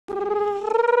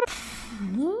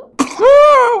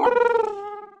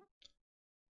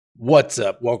What's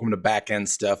up? Welcome to Backend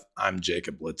Stuff. I'm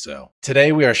Jacob Blitzo.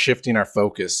 Today we are shifting our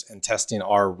focus and testing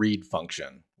our read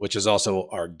function, which is also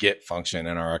our get function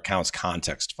in our accounts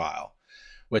context file,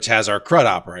 which has our CRUD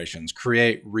operations: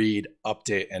 create, read,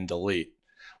 update, and delete.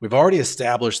 We've already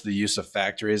established the use of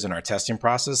factories in our testing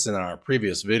process in our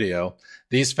previous video.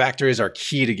 These factories are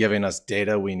key to giving us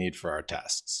data we need for our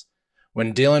tests.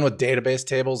 When dealing with database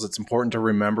tables, it's important to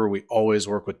remember we always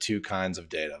work with two kinds of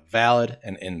data: valid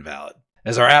and invalid.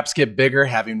 As our apps get bigger,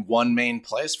 having one main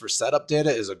place for setup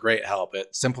data is a great help.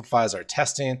 It simplifies our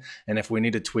testing, and if we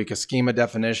need to tweak a schema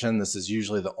definition, this is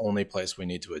usually the only place we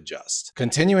need to adjust.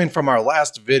 Continuing from our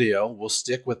last video, we'll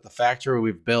stick with the factory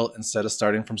we've built instead of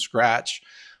starting from scratch.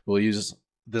 We'll use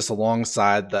this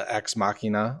alongside the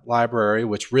ExMachina library,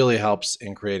 which really helps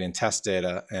in creating test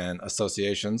data and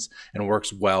associations and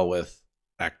works well with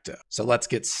Ecto. So let's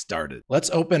get started. Let's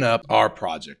open up our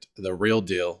project, the Real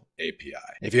Deal API.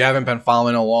 If you haven't been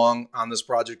following along on this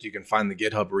project, you can find the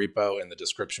GitHub repo in the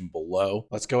description below.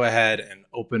 Let's go ahead and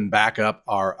open back up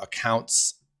our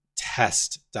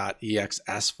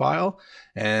accounts.test.ex file.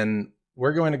 And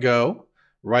we're going to go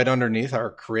right underneath our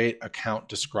create account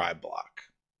describe block.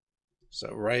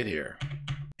 So right here.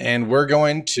 And we're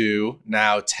going to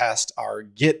now test our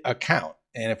get account.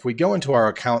 And if we go into our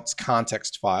accounts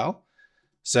context file,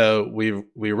 so we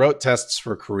wrote tests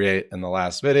for create in the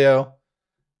last video,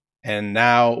 and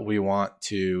now we want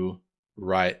to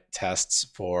write tests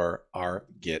for our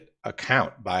get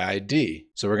account by ID.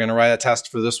 So we're going to write a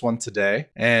test for this one today.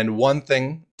 And one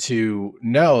thing to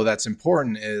know that's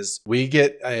important is we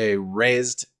get a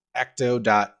raised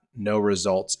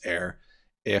ecto.noResults error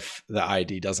if the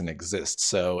ID doesn't exist.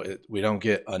 So we don't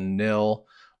get a nil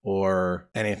or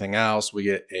anything else, we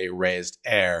get a raised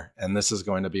error. And this is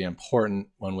going to be important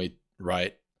when we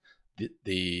write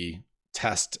the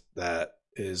test that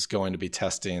is going to be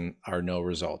testing our no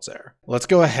results error. Let's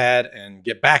go ahead and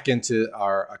get back into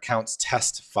our accounts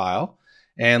test file.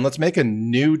 And let's make a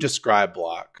new describe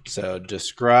block. So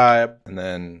describe and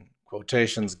then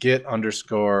quotations get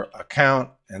underscore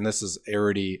account. And this is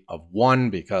arity of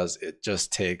 1 because it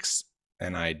just takes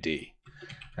an ID.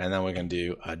 And then we can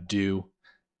do a do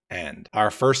end.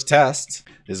 Our first test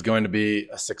is going to be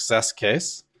a success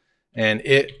case, and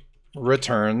it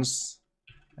returns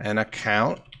an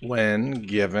account when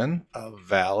given a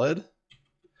valid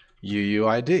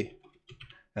UUID,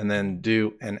 and then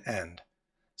do an end.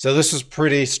 So this is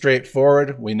pretty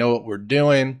straightforward. We know what we're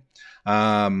doing.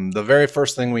 The very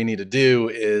first thing we need to do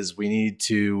is we need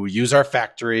to use our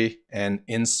factory and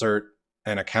insert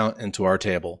an account into our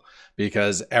table,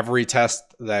 because every test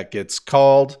that gets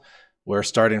called, we're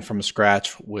starting from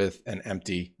scratch with an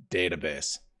empty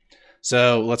database.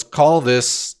 So let's call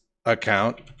this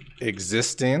account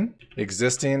existing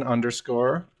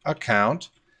underscore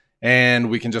account, and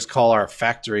we can just call our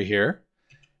factory here.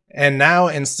 And now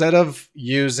instead of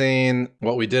using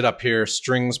what we did up here,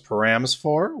 strings params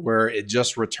for, where it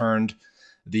just returned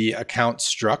the account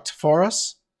struct for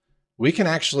us, we can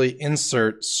actually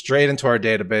insert straight into our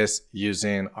database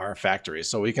using our factory.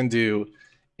 So we can do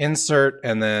insert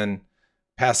and then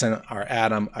pass in our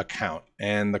Atom account,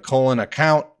 and the colon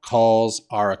account calls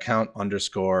our account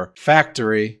underscore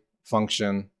factory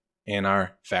function in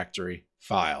our factory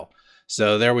file.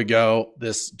 So there we go.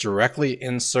 This directly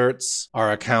inserts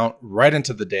our account right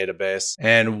into the database.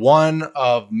 And one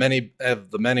of the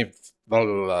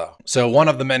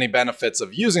many benefits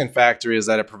of using factory is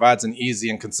that it provides an easy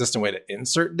and consistent way to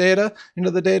insert data into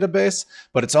the database.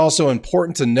 But it's also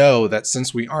important to know that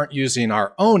since we aren't using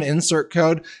our own insert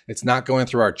code, it's not going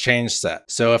through our change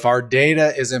set. So if our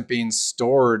data isn't being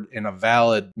stored in a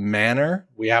valid manner,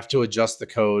 we have to adjust the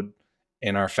code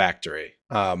in our factory.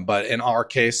 But in our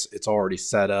case, it's already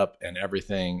set up and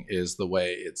everything is the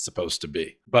way it's supposed to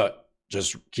be. But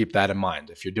just keep that in mind.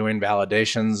 If you're doing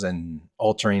validations and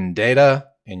altering data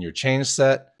in your change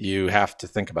set, you have to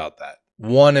think about that.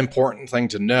 One important thing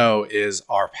to know is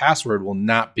our password will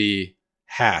not be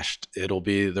hashed. It'll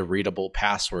be the readable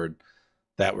password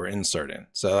that we're inserting.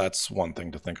 So that's one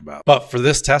thing to think about. But for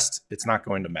this test, it's not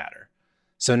going to matter.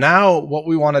 So now what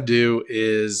we want to do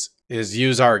is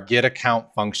use our get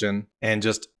account function and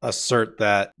just assert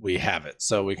that we have it.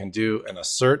 So we can do an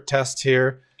assert test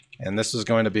here. And this is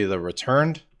going to be the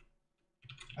returned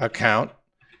account.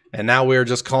 And now we're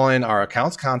just calling our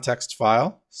accounts context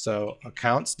file. So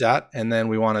accounts dot, and then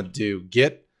we want to do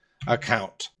get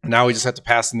account. Now we just have to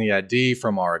pass in the ID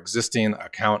from our existing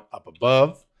account up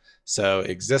above. So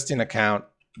existing account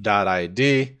dot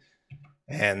ID.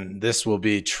 And this will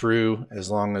be true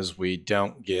as long as we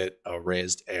don't get a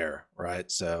raised error, right?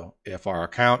 So if our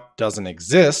account doesn't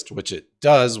exist, which it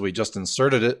does, we just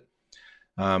inserted it.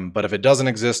 But if it doesn't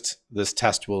exist, this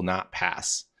test will not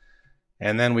pass.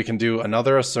 And then we can do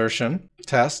another assertion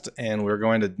test, and we're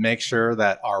going to make sure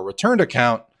that our returned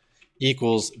account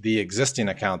equals the existing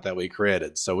account that we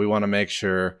created. So we want to make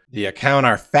sure the account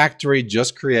our factory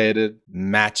just created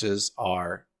matches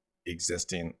our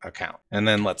existing account. And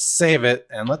then let's save it,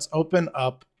 and let's open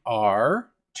up our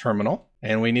terminal.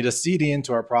 And we need a CD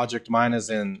into our project. Mine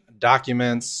is in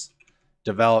Documents,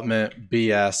 Development,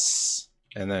 BS,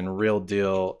 and then Real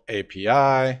Deal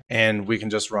API. And we can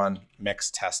just run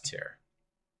mix test here.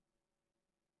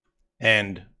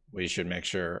 And we should make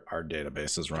sure our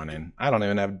database is running. I don't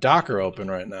even have Docker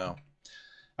open right now.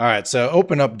 All right, so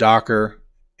open up Docker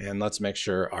and let's make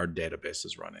sure our database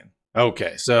is running.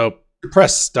 Okay, so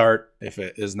press start if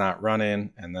it is not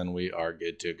running, and then we are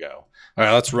good to go. All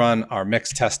right, let's run our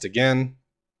mix test again.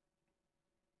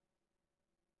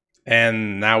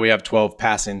 And now we have 12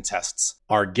 passing tests.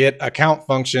 Our get account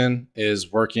function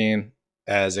is working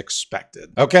as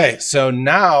expected. Okay, so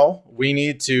now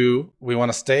we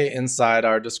want to stay inside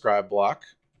our describe block,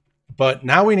 but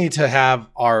now we need to have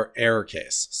our error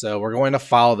case. So we're going to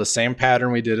follow the same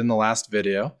pattern we did in the last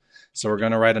video. So we're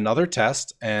going to write another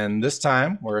test, and this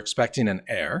time we're expecting an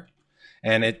error,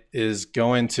 and it is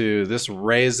going to, this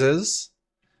raises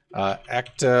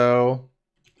Ecto,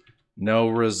 no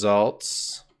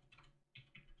results,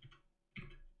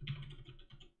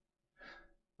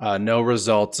 no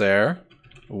results error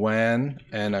when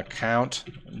an account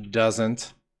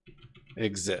doesn't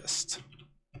exist.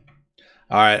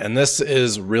 All right, and this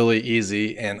is really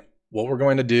easy. And what we're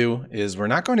going to do is we're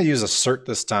not going to use assert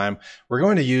this time. We're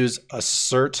going to use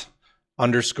assert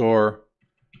underscore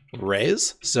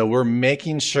raise. So we're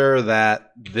making sure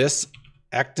that this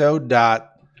ecto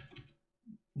dot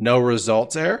no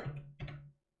results error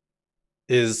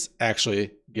is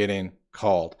actually getting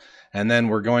called. And then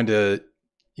we're going to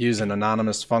use an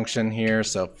anonymous function here.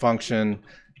 So function,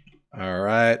 all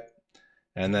right.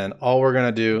 And then all we're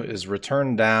going to do is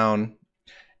return down.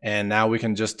 And now we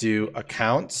can just do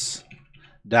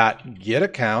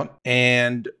accounts.getAccount.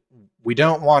 And we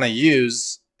don't want to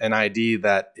use an ID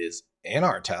that is in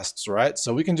our tests, right?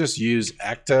 So we can just use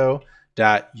ecto.uuid,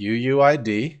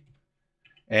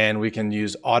 and we can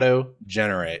use auto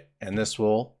generate, and this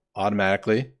will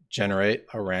automatically generate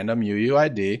a random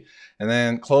UUID, and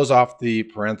then close off the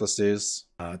parentheses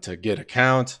to get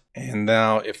account. And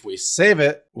now if we save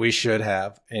it, we should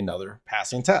have another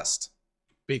passing test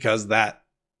because that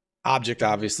object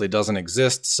obviously doesn't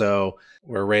exist. So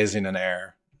we're raising an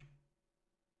error.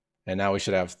 And now we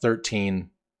should have 13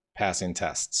 passing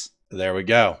tests. There we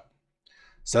go.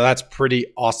 So that's pretty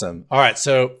awesome. All right.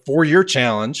 So for your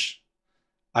challenge,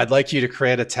 I'd like you to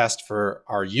create a test for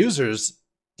our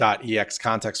users.ex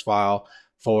context file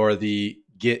for the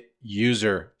get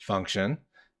user function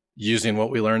using what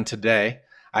we learned today.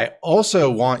 I also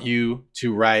want you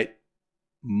to write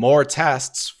more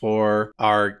tests for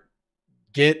our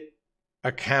get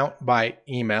account by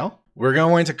email. We're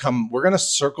going to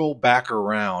circle back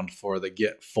around for the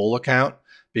get full account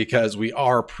because we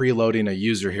are preloading a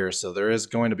user here. So there is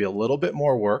going to be a little bit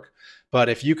more work. But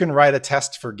if you can write a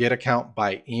test for get account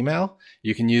by email,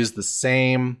 you can use the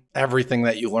same everything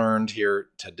that you learned here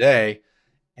today.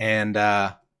 And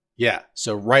yeah,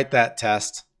 so write that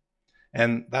test.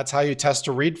 And that's how you test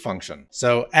a read function.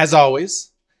 So as always,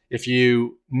 if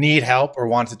you need help or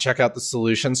want to check out the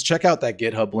solutions, check out that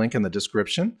GitHub link in the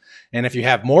description. And if you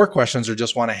have more questions or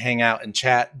just want to hang out and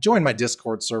chat, join my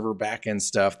Discord server, backend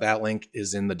stuff. That link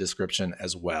is in the description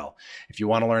as well. If you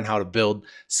want to learn how to build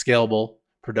scalable,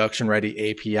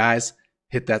 production-ready APIs,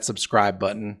 hit that subscribe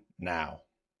button now.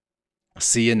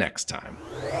 See you next time.